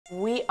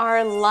We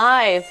are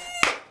live.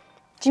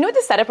 Do you know what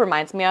this setup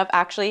reminds me of?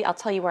 Actually, I'll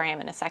tell you where I am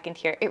in a second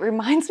here. It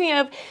reminds me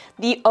of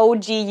the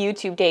OG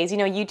YouTube days. You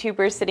know,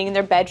 YouTubers sitting in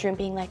their bedroom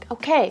being like,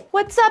 okay,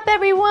 what's up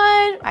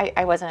everyone?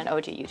 I wasn't an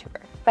OG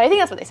YouTuber, but I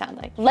think that's what they sound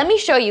like. Let me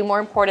show you,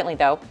 more importantly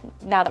though,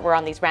 now that we're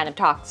on these random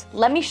talks,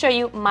 let me show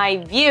you my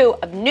view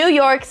of New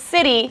York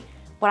City,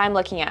 what I'm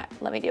looking at.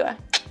 Let me do a,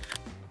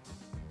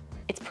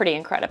 it's pretty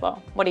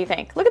incredible. What do you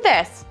think? Look at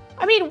this.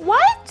 I mean,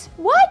 what?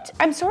 What?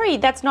 I'm sorry,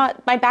 that's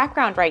not my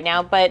background right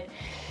now, but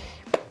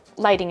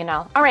lighting and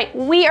all. All right,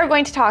 we are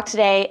going to talk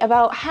today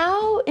about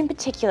how, in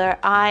particular,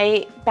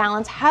 I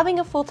balance having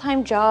a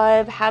full-time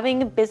job,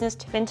 having a business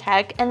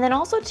tiffintech, and then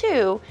also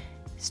too,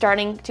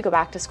 starting to go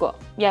back to school.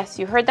 Yes,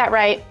 you heard that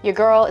right. Your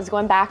girl is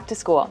going back to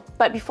school.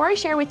 But before I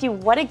share with you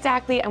what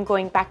exactly I'm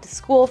going back to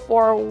school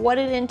for, what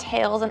it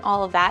entails and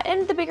all of that,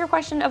 and the bigger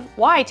question of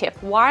why,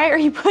 Tiff? Why are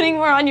you putting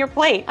more on your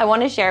plate? I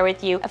want to share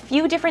with you a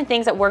few different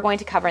things that we're going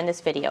to cover in this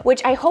video,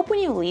 which I hope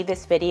when you leave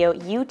this video,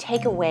 you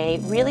take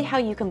away really how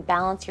you can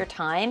balance your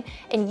time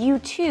and you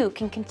too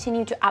can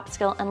continue to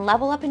upskill and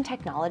level up in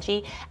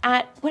technology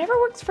at whatever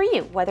works for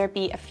you, whether it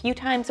be a few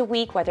times a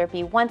week, whether it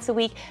be once a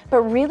week,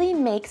 but really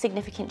make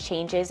significant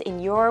changes in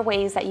your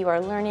ways that you are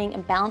learning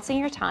and balancing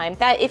your time,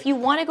 that if you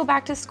want to go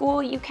back to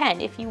school, you can.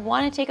 If you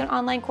want to take an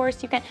online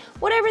course, you can.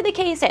 Whatever the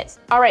case is.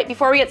 All right,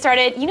 before we get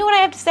started, you know what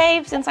I have to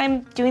say since I'm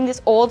doing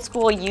this old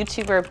school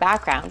YouTuber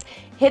background?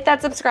 Hit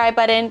that subscribe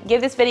button,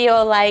 give this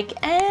video a like,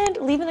 and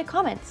leave in the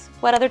comments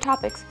what other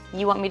topics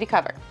you want me to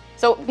cover.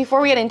 So before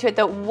we get into it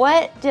though,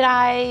 what did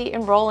I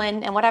enroll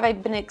in and what have I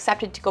been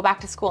accepted to go back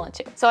to school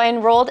into? So I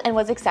enrolled and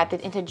was accepted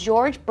into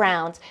George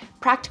Brown's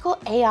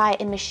Practical AI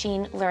and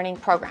Machine Learning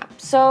program.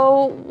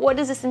 So what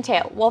does this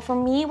entail? Well,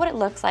 for me, what it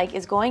looks like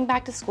is going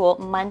back to school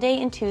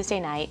Monday and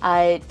Tuesday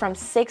night from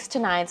 6 to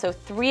 9. So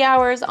 3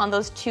 hours on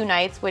those 2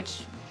 nights,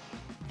 which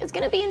it's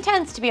gonna be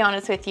intense, to be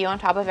honest with you, on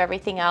top of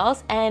everything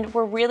else. And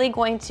we're really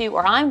going to,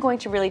 or I'm going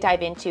to really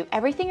dive into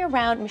everything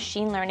around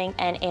machine learning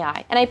and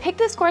AI. And I picked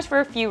this course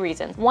for a few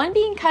reasons. One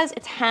being because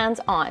it's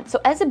hands-on.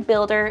 So as a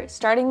builder,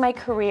 starting my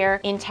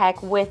career in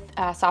tech with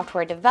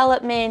software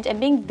development and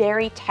being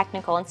very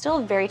technical and still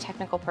a very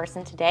technical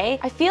person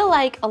today, I feel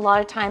like a lot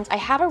of times I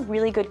have a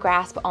really good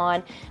grasp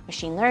on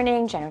machine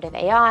learning, generative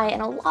AI,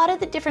 and a lot of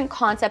the different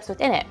concepts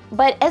within it.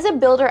 But as a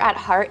builder at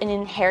heart and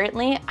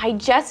inherently, I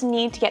just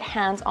need to get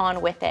hands-on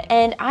with it.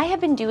 And I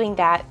have been doing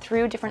that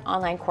through different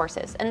online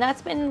courses, and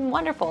that's been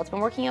wonderful. It's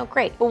been working out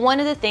great. But one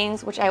of the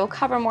things, which I will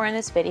cover more in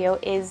this video,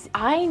 is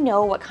I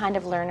know what kind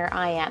of learner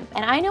I am,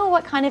 and I know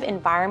what kind of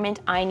environment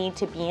I need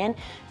to be in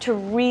to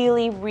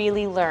really,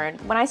 really learn.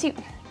 When I say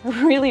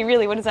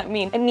really, what does that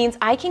mean? It means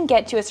I can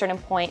get to a certain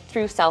point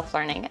through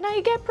self-learning, and I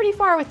get pretty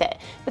far with it.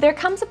 But there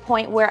comes a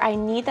point where I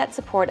need that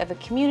support of a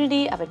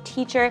community, of a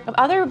teacher, of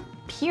other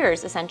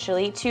peers,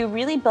 essentially, to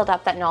really build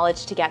up that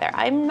knowledge together.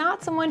 I'm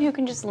not someone who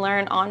can just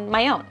learn on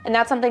my own. And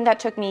that's something that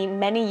took me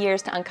many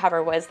years to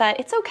uncover, was that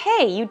it's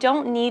okay. You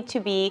don't need to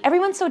be,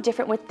 everyone's so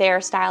different with their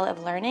style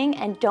of learning,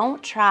 and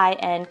don't try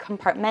and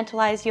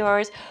compartmentalize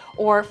yours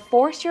or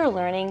force your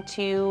learning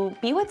to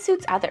be what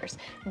suits others.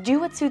 Do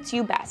what suits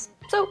you best.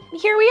 So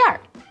here we are.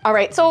 All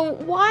right, so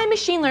why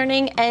machine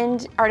learning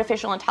and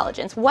artificial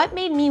intelligence? What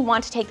made me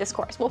want to take this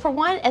course? Well, for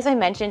one, as I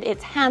mentioned,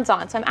 it's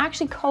hands-on. So I'm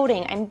actually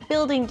coding, I'm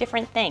building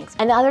different things.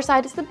 And the other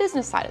side is the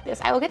business side of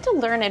this. I will get to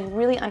learn and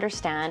really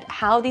understand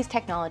how these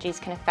technologies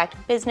can affect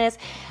business,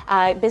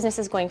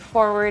 businesses going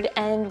forward,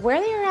 and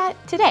where they are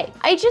at today.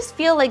 I just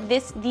feel like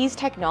these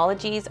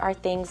technologies are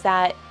things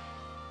that,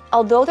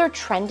 although they're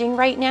trending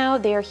right now,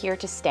 they are here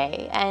to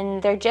stay,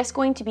 and they're just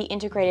going to be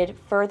integrated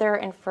further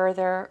and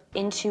further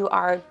into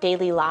our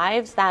daily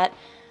lives, that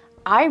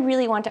I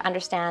really want to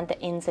understand the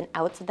ins and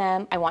outs of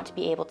them. I want to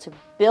be able to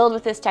build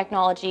with this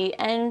technology,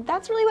 and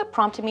that's really what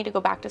prompted me to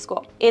go back to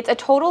school. It's a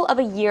total of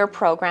a year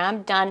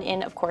program done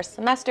in, of course,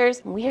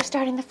 semesters. We are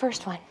starting the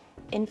first one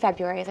in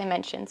February, as I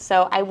mentioned.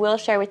 So I will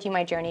share with you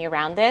my journey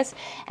around this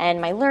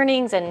and my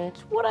learnings and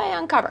what I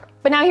uncover.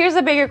 But now here's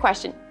the bigger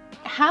question.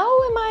 How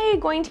am I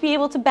going to be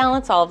able to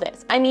balance all of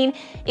this? I mean,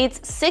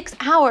 it's 6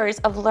 hours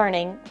of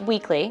learning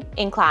weekly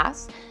in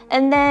class,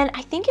 and then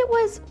I think it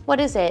was, what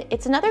is it?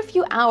 It's another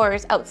few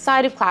hours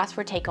outside of class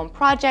for take-home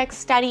projects,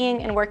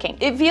 studying, and working.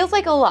 It feels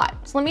like a lot.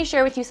 So let me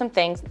share with you some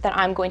things that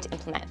I'm going to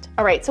implement.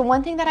 All right, so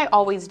one thing that I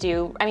always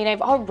do, I mean,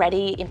 I've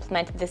already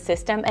implemented this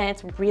system, and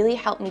it's really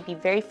helped me be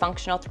very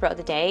functional throughout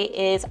the day,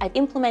 is I've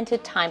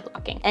implemented time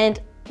blocking. And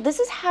this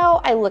is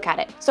how I look at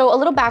it. So a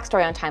little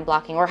backstory on time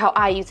blocking, or how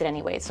I use it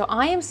anyway. So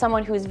I am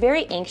someone who is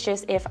very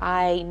anxious if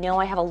I know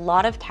I have a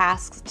lot of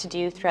tasks to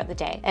do throughout the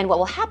day. And what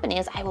will happen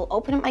is I will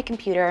open up my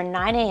computer,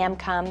 9 a.m.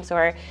 comes,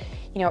 or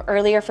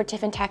earlier for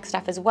tiffintech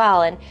stuff as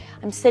well. And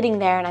I'm sitting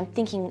there and I'm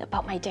thinking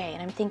about my day,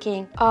 and I'm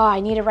thinking, oh, I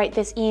need to write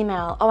this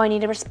email. Oh, I need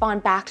to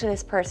respond back to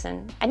this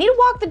person. I need to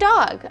walk the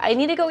dog. I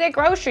need to go get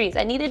groceries.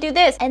 I need to do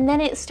this. And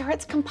then it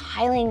starts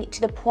compiling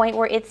to the point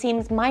where it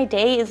seems my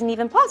day isn't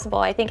even possible.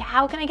 I think,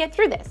 how can I get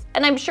through this?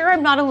 And I'm sure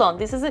I'm not alone.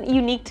 This isn't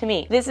unique to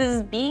me. This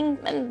is being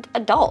an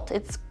adult.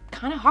 It's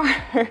kind of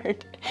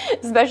hard,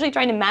 especially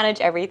trying to manage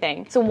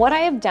everything. So what I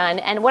have done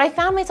and what I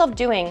found myself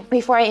doing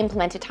before I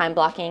implemented time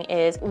blocking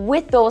is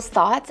with those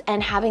thoughts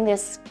and having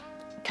this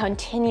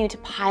continue to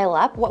pile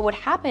up, what would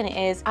happen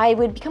is I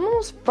would become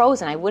almost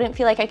frozen. I wouldn't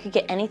feel like I could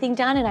get anything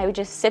done and I would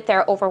just sit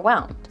there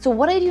overwhelmed. So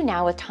what I do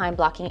now with time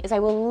blocking is I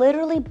will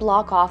literally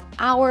block off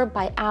hour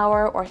by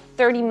hour or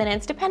 30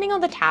 minutes, depending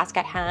on the task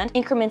at hand,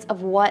 increments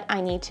of what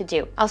I need to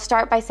do. I'll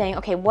start by saying,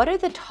 okay, what are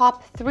the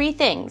top 3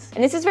 things?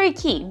 And this is very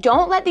key.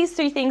 Don't let these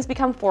 3 things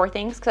become 4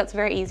 things, because that's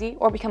very easy,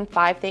 or become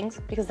 5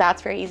 things, because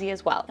that's very easy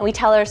as well. And we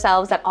tell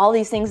ourselves that all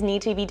these things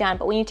need to be done,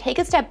 but when you take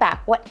a step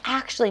back, what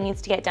actually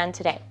needs to get done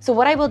today? So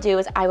what I will do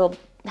is I will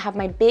have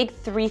my big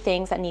 3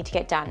 things that need to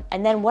get done.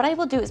 And then what I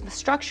will do is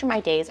structure my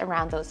days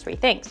around those 3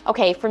 things.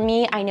 Okay, for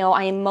me, I know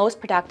I am most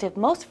productive,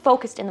 most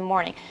focused in the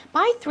morning.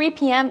 By 3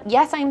 p.m.,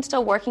 yes, I am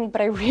still working,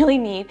 but I really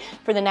need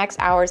for the next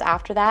hours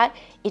after that,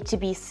 it to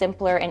be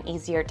simpler and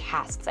easier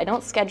tasks. I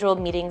don't schedule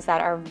meetings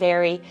that are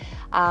very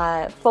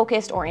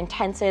focused or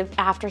intensive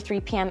after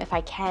 3 p.m. If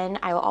I can,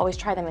 I will always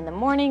try them in the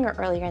morning or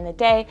earlier in the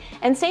day.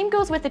 And same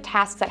goes with the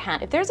tasks at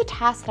hand. If there's a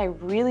task that I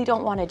really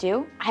don't want to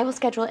do, I will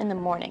schedule it in the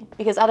morning,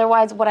 because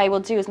otherwise what I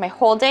will do is my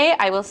whole day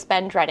I will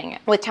spend dreading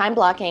it. With time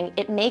blocking,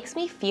 it makes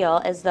me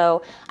feel as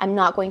though I'm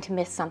not going to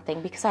miss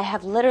something, because I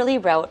have literally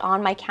wrote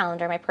on my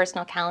calendar, my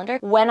personal calendar,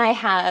 when I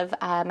have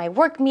my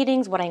work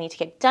meetings, what I need to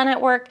get done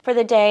at work for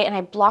the day, and I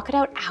block it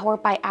out hour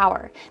by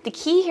hour. The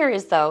key here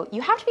is, though,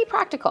 you have to be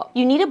practical.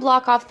 You need to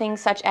block off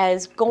things such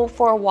as go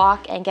for a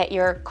walk and get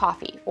your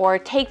coffee, or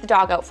take the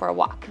dog out for a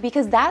walk,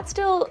 because that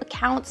still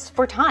counts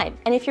for time.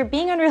 And if you're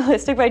being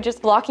unrealistic by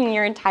just blocking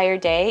your entire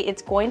day,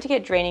 it's going to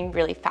get draining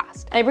really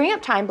fast. And I bring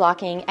up time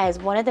blocking as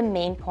one of the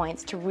main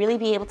points to really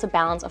be able to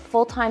balance a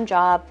full-time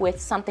job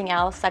with something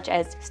else, such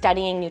as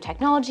studying new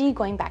technology,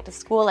 going back to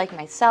school like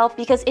myself,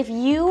 because if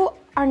you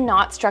are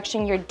not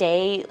structuring your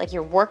day, like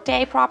your work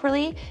day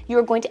properly, you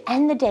are going to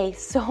end the day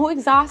so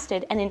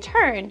exhausted, and in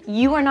turn,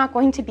 you are not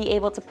going to be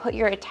able to put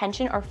your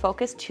attention or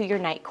focus to your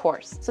night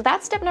course. So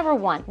that's step number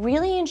 1.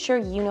 Really ensure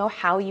you know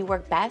how you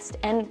work best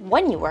and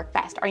when you work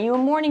best. Are you a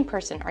morning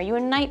person? Are you a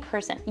night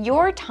person?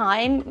 Your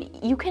time,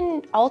 you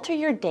can alter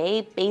your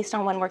day based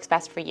on when works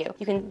best for you.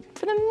 You can,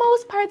 for the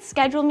most part,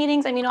 schedule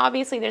meetings. I mean,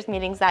 obviously there's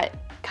meetings that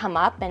come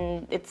up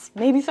and it's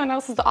maybe someone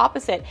else is the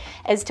opposite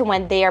as to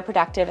when they are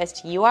productive as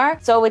to you are.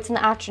 So it's in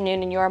the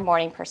afternoon and you're a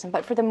morning person,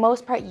 but for the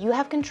most part, you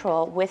have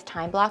control with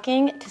time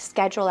blocking to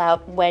schedule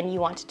out when you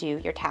want to do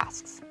your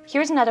tasks.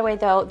 Here's another way,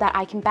 though, that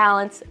I can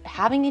balance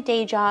having a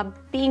day job,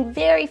 being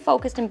very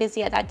focused and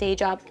busy at that day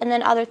job, and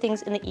then other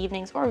things in the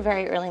evenings or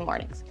very early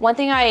mornings. One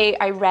thing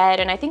I read,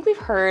 and I think we've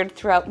heard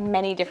throughout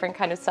many different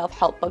kind of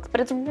self-help books, but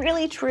it's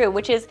really true,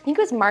 which is, I think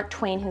it was Mark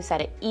Twain who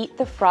said it, eat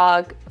the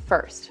frog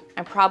first.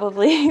 I'm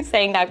probably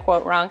saying that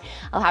quote wrong.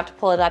 I'll have to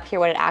pull it up here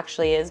what it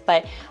actually is,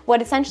 but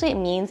what essentially it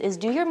means is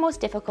do your most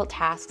difficult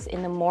tasks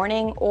in the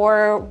morning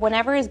or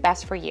whenever is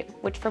best for you,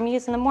 which for me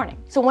is in the morning.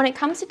 So when it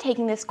comes to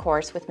taking this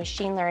course with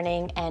machine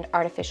learning and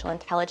artificial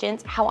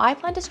intelligence, how I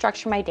plan to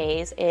structure my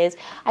days is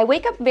I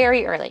wake up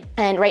very early.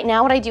 And right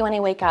now what I do when I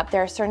wake up,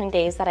 there are certain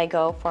days that I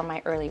go for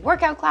my early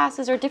workout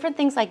classes or different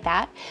things like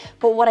that.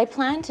 But what I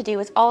plan to do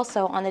is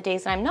also on the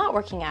days that I'm not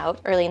working out,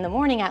 early in the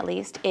morning at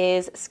least,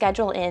 is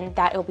schedule in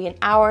that it'll be an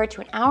hour to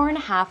an hour and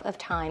a half of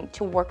time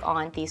to work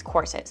on these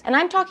courses. And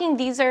I'm talking,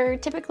 these are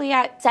typically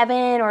at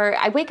 7, or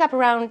I wake up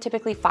around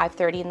typically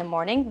 5:30 in the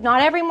morning.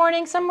 Not every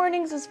morning, some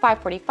mornings is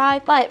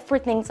 5:45, but for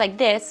things like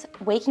this,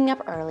 waking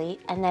up early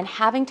and then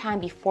having time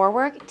before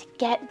work to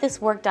get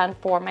this work done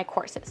for my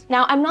courses.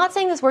 Now, I'm not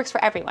saying this works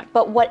for everyone,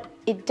 but what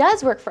it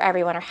does work for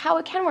everyone, or how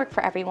it can work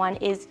for everyone,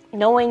 is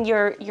knowing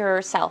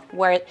yourself,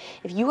 where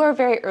if you are a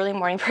very early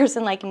morning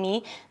person like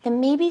me,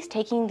 then maybe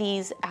taking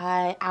these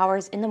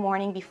hours in the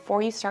morning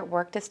before you start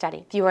work to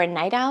study. If you are a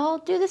night owl,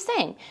 do the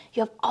same.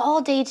 You have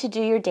all day to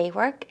do your day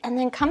work, and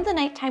then come the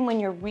nighttime when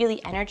you're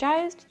really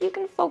energized, you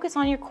can focus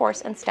on your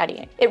course and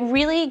studying. It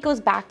really goes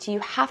back to you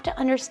have to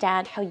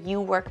understand how you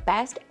work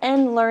best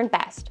and learn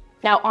best.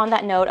 Now, on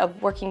that note of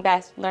working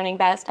best, learning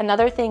best,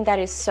 another thing that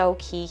is so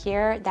key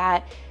here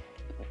that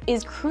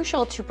is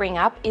crucial to bring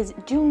up is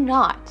do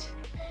not,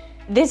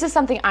 this is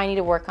something I need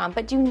to work on,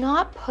 but do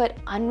not put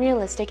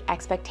unrealistic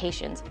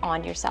expectations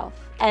on yourself.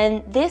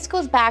 And this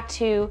goes back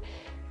to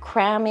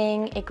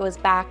cramming, it goes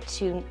back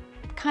to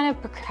kind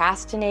of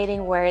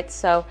procrastinating, where it's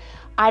so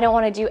I don't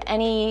want to do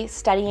any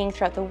studying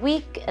throughout the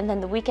week, and then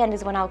the weekend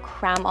is when I'll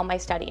cram all my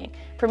studying.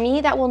 For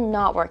me, that will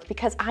not work,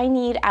 because I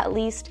need at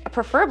least,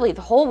 preferably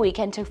the whole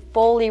weekend, to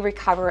fully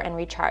recover and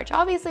recharge.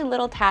 Obviously,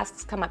 little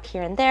tasks come up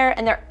here and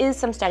there is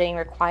some studying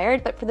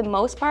required, but for the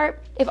most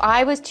part, if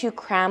I was to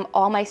cram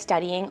all my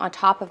studying on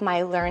top of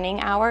my learning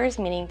hours,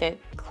 meaning the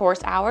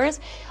course hours,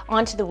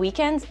 onto the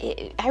weekends,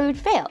 I would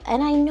fail.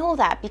 And I know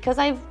that because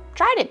I've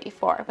tried it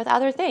before with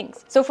other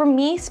things. So for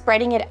me,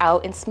 spreading it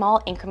out in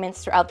small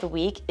increments throughout the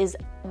week is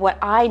what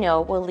I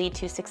know will lead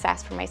to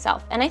success for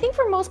myself. And I think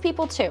for most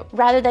people too,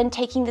 rather than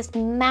taking this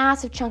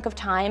massive chunk of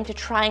time to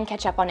try and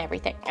catch up on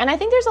everything. And I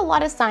think there's a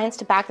lot of science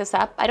to back this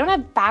up. I don't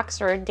have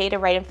facts or data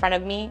right in front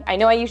of me. I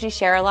know I usually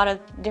share a lot of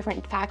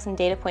different facts and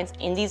data points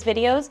in these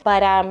videos,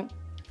 but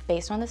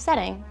based on the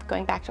setting,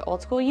 going back to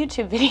old school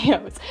YouTube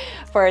videos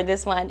for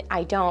this one,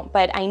 I don't,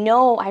 but I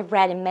know I've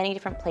read in many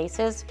different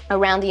places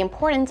around the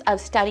importance of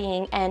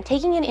studying and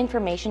taking in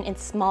information in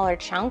smaller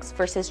chunks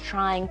versus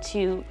trying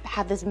to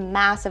have this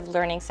massive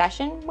learning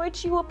session,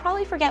 which you will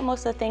probably forget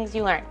most of the things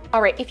you learn.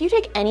 All right, if you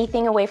take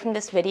anything away from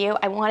this video,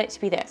 I want it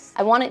to be this.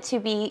 I want it to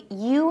be,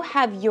 you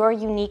have your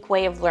unique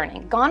way of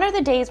learning. Gone are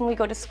the days when we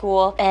go to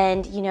school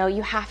and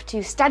you have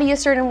to study a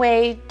certain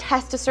way,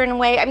 test a certain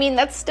way. I mean,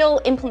 that's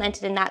still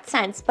implemented in that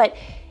sense, but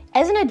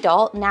as an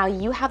adult, now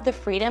you have the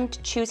freedom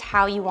to choose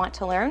how you want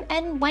to learn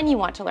and when you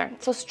want to learn.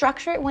 So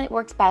structure it when it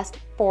works best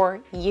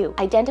for you.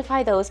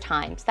 Identify those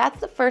times. That's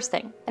the first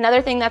thing.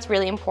 Another thing that's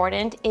really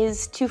important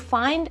is to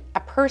find a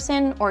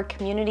person or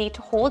community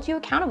to hold you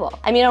accountable.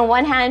 I mean, on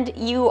one hand,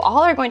 you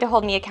all are going to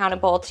hold me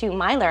accountable to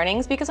my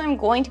learnings because I'm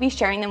going to be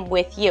sharing them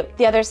with you.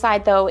 The other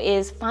side though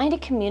is find a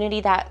community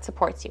that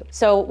supports you.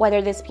 So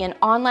whether this be an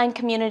online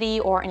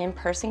community or an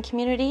in-person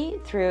community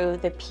through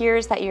the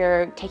peers that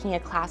you're taking a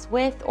class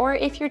with, or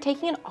if you're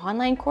taking an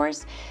online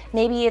course,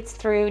 maybe it's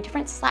through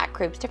different Slack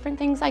groups, different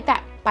things like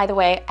that. By the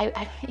way,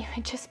 it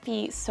would just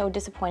be so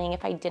disappointing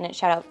if I didn't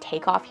shout out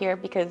Takeoff here,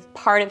 because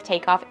part of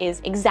Takeoff is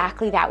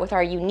exactly that, with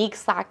our unique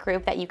Slack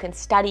group that you can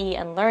study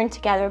and learn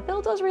together,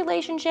 build those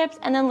relationships,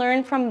 and then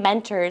learn from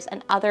mentors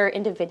and other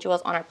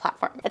individuals on our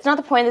platform. It's not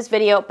the point of this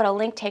video, but I'll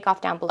link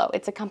Takeoff down below.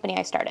 It's a company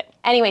I started.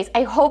 Anyways,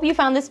 I hope you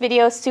found this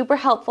video super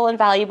helpful and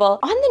valuable.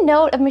 On the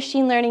note of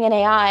machine learning and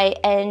AI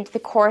and the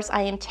course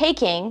I am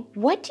taking,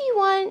 what do you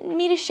want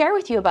me to share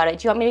with you about it?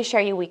 Do you want me to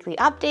share you weekly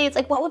updates?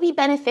 Like, what would be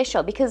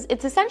beneficial? Because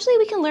it's essentially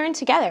we can learn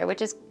together,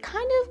 which is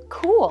kind of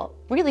cool.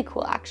 Really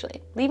cool,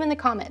 actually. Leave in the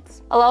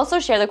comments. I'll also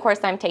share the course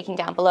that I'm taking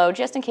down below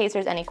just in case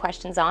there's any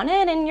questions on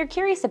it and you're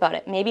curious about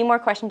it. Maybe more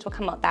questions will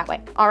come out that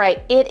way. All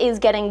right, it is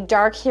getting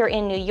dark here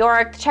in New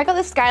York. Check out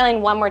the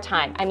skyline one more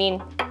time. I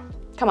mean,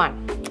 come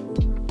on.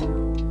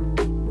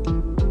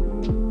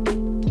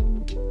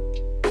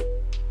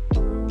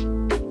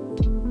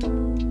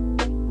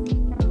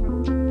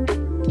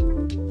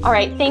 All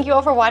right, thank you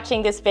all for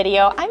watching this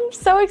video. I'm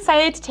so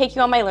excited to take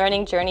you on my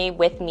learning journey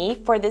with me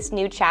for this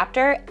new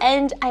chapter,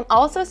 and I'm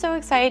also so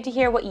excited to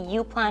hear what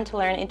you plan to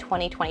learn in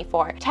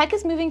 2024. Tech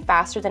is moving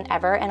faster than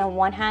ever, and on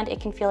one hand, it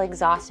can feel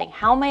exhausting.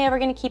 How am I ever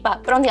gonna keep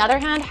up? But on the other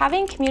hand,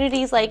 having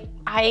communities like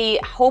I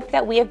hope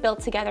that we have built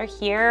together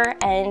here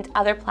and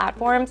other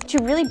platforms to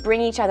really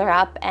bring each other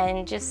up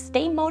and just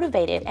stay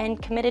motivated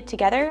and committed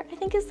together, I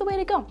think is the way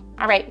to go.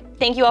 All right,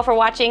 thank you all for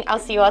watching. I'll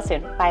see you all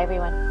soon. Bye,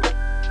 everyone.